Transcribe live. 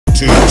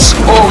tubes.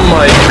 Oh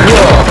my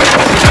god!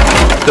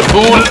 The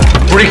bull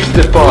bricked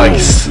the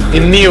bikes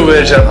in new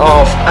version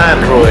of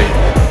Android.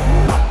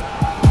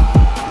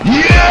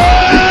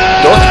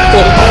 Don't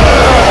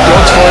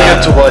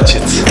forget to watch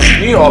it.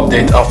 New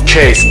update of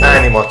Case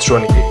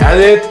Animatronic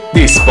added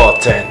this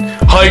button.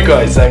 Hi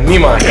guys, I'm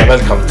NimaHak and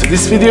welcome to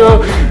this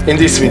video. In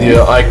this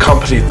video I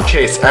complete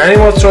Case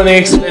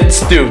Animatronics.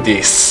 Let's do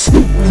this.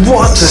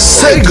 What a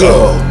segue!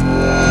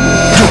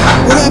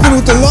 What happened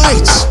with the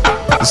lights?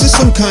 Is this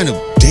some kind of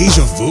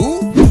deja vu?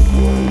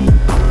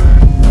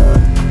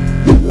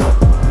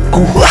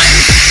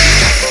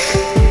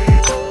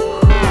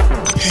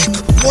 Heck,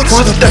 what's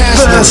the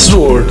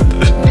password?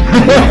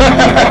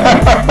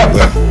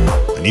 Well,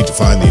 I need to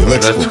find the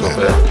electrical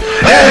panel.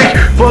 Hey,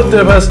 what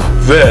the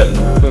password? Well,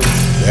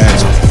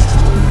 that's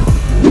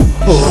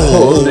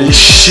holy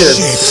shit.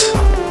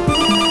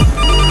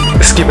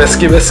 Escape. Looks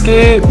like it is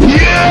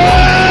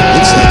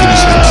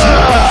the key.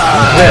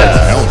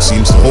 Now it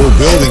seems the whole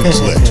building is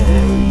lit.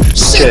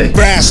 Sick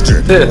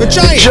bastard! A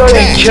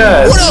giant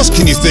cat! What else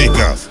can you think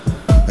of?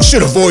 I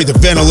should avoid the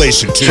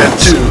ventilation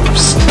tubes.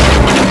 The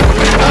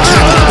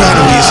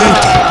battery is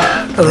empty.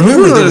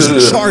 Remember there was a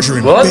charger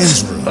in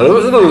Ben's room. I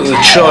don't know the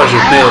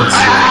charger Ben's.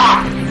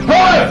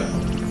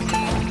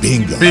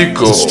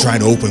 Bingo. Let's try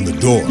to open the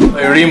door.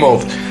 I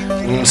removed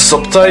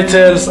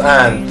subtitles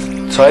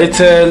and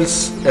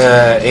titles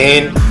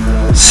in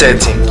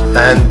setting,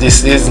 and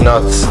this is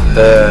not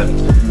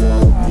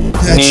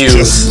That's news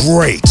just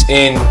great.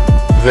 in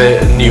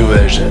the new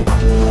version.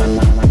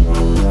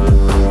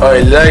 I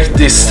like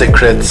this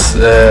secret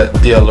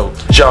dialogue.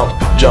 Jump,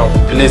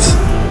 please.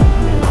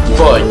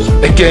 Bug,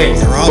 again,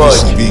 They're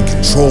obviously being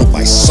controlled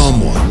by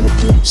someone.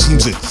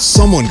 Seems that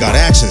someone got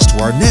access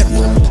to our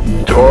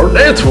network. To our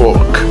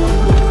network.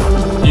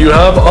 You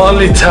have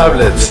only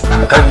tablets,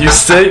 and you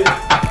say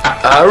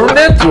our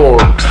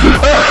network.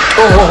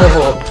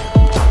 Oh.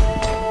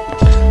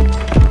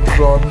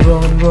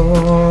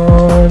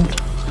 Run.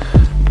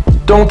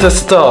 Don't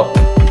stop.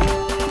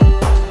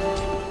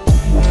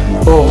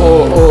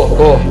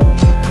 Oh.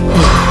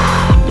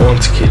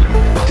 Don't kill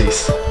me,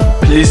 please.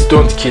 Please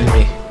don't kill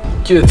me.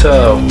 Get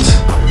out.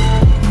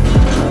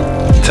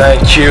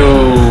 Thank you.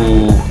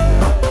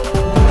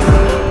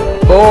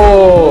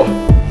 Oh.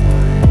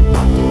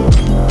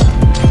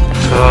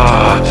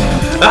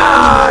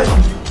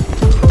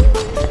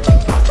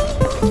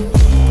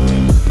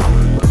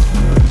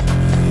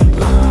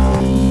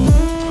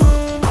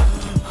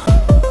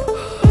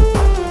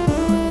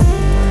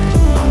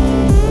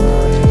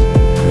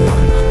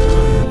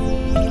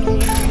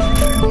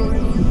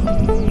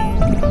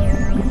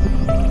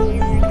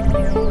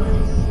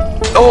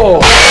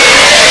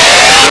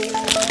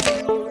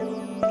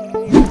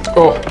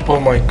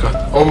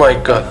 Oh my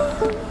god.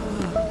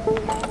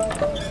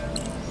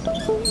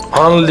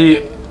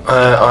 Only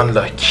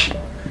unlock.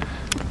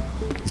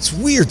 It's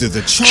weird that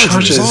the charger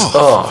is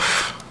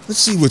off. Let's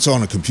see what's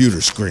on a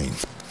computer screen.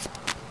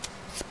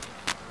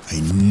 I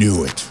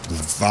knew it. The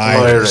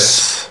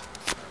virus.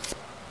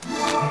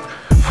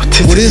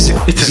 What is it?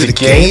 It is a a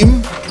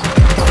game?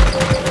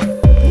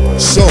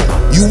 So,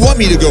 you want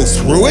me to go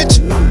through it?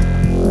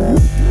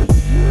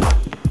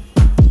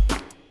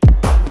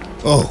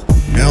 Oh,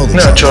 now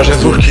the charger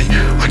is working.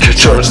 We can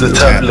charge the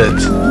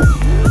tablet.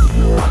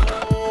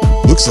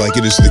 Looks like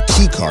it is the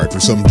key card for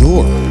some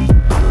door.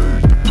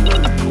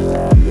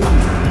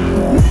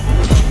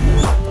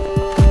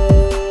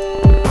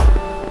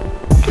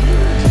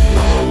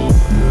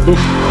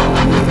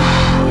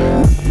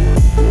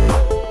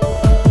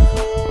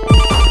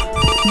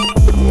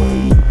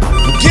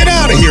 Get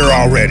out of here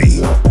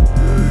already!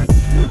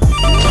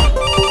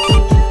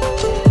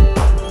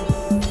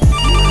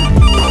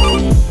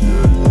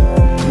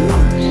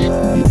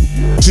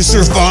 To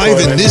survive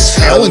in this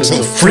hell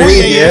until 3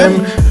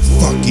 a.m.?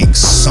 Fucking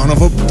son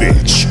of a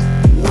bitch.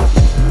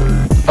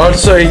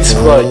 Also, it's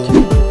like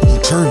He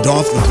turned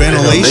off the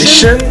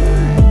ventilation?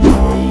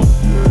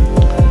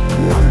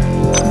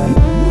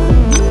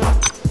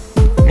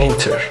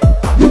 Enter.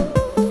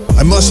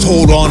 I must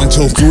hold on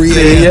until 3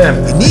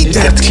 a.m. I need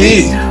that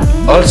key.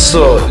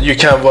 Also, you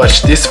can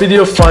watch this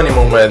video funny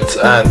moment,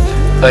 and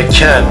I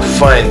can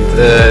find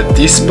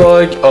this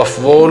bug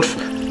of Wolf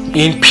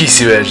in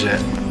PC version.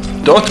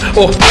 Don't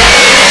forget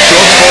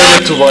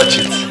to watch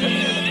it.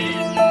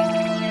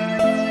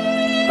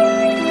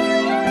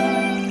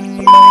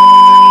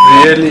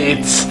 Really,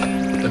 it's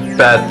a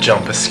bad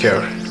jump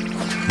scare.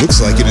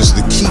 Looks like it is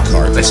the key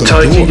card. I'm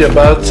talking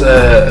about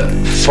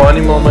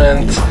funny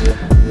moment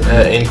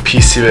in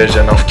PC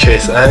version of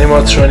Case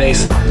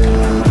Animatronics,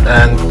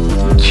 and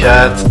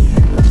cat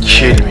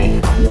kill me.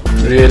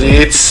 Really,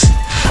 it's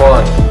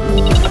fun.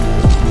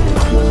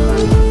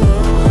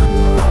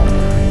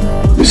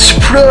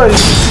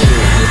 Surprise!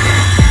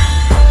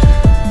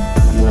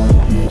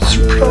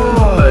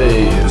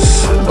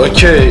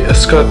 Okay,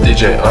 Scott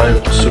DJ,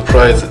 I'm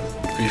surprised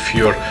with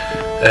your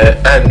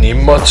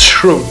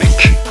animatronic.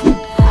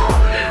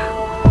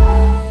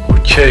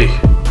 Okay.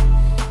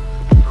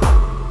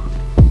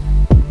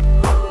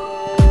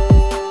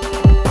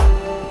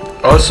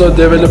 Also,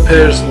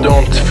 developers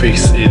don't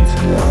fix it.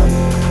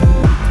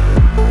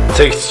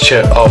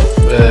 Texture of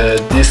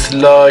this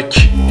lock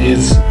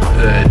is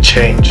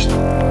changed.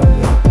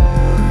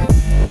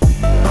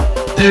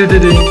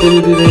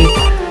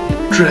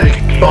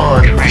 Drag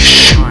on.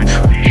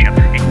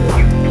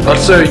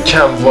 Also, you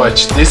can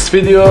watch this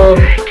video.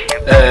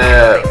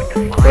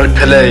 I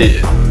play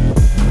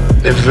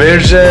a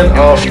version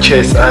of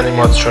Case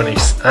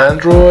Animatronics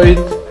Android,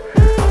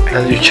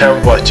 and you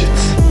can watch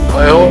it.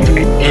 I hope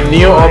in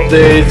new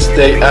updates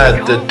they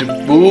add the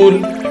bull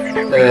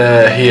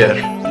here.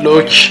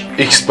 Look,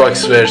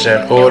 Xbox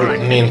version or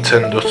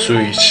Nintendo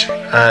Switch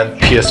and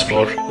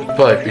PS4.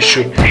 Goodbye,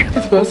 Bishop.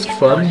 It was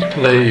fun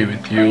play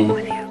with you.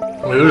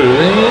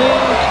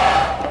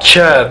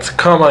 Cat,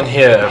 come on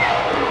here.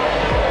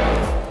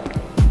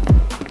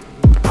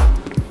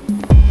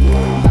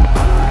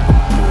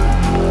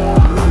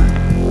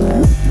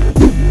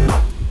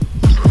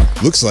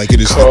 Looks like it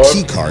is the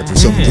key card for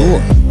some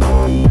door.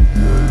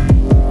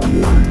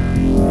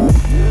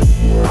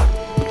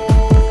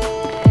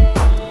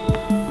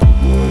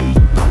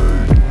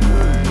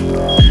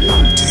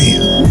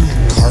 Damn,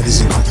 card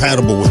is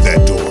incompatible with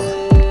that door.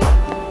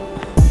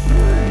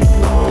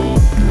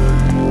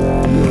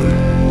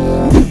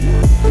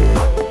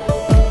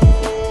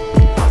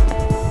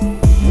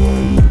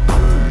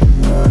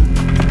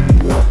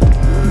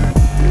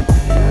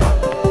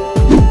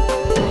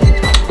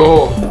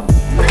 Oh.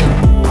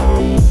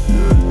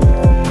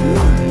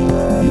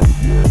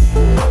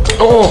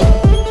 Oh!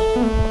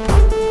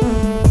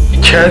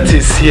 Cat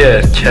is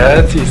here,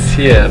 cat is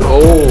here.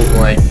 Oh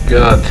my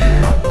god.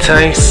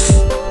 Thanks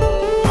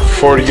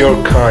for your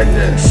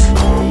kindness.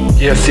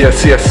 Yes,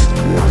 yes, yes.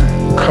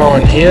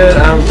 Come on here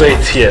and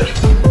wait here.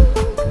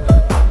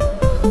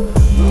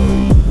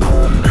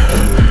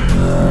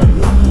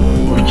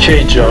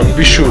 Okay, John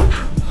Bishop.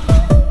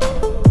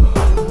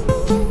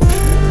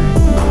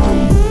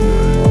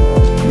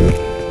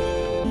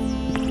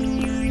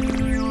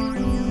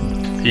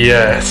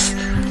 Yes.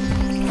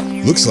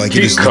 Looks like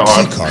it is the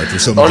key card for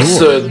some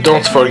Also,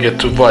 don't forget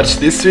to watch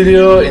this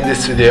video. In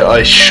this video,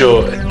 I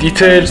show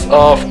details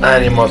of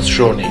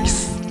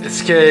animatronics.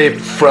 Escape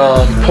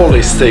from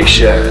police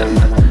station.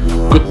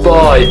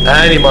 Goodbye,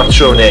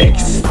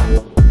 animatronics.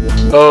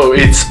 Oh,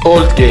 it's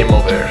old game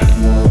over.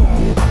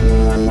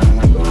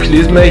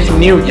 Please make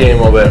new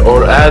game over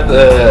or add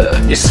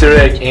Easter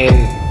egg in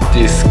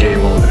this game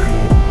over.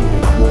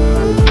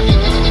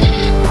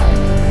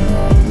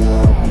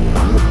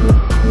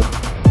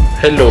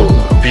 Hello,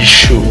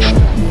 Bishop.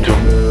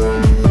 Doom.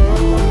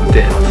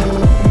 Dead.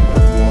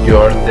 You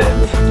are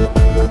dead.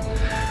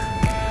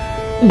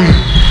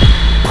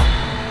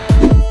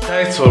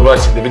 Thanks for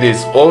watching. The video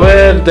is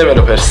over.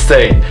 Developers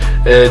say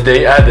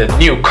they added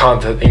new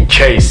content in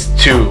Case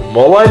 2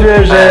 mobile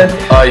version.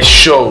 I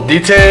show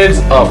details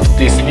of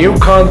this new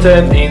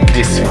content in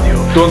this video.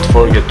 Don't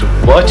forget to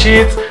watch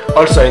it.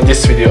 Also in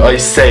this video I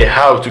say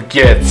how to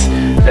get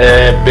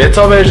a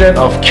beta version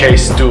of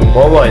Case 2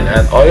 mobile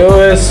and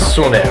iOS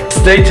sooner.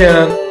 Stay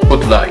tuned.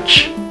 Good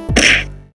luck.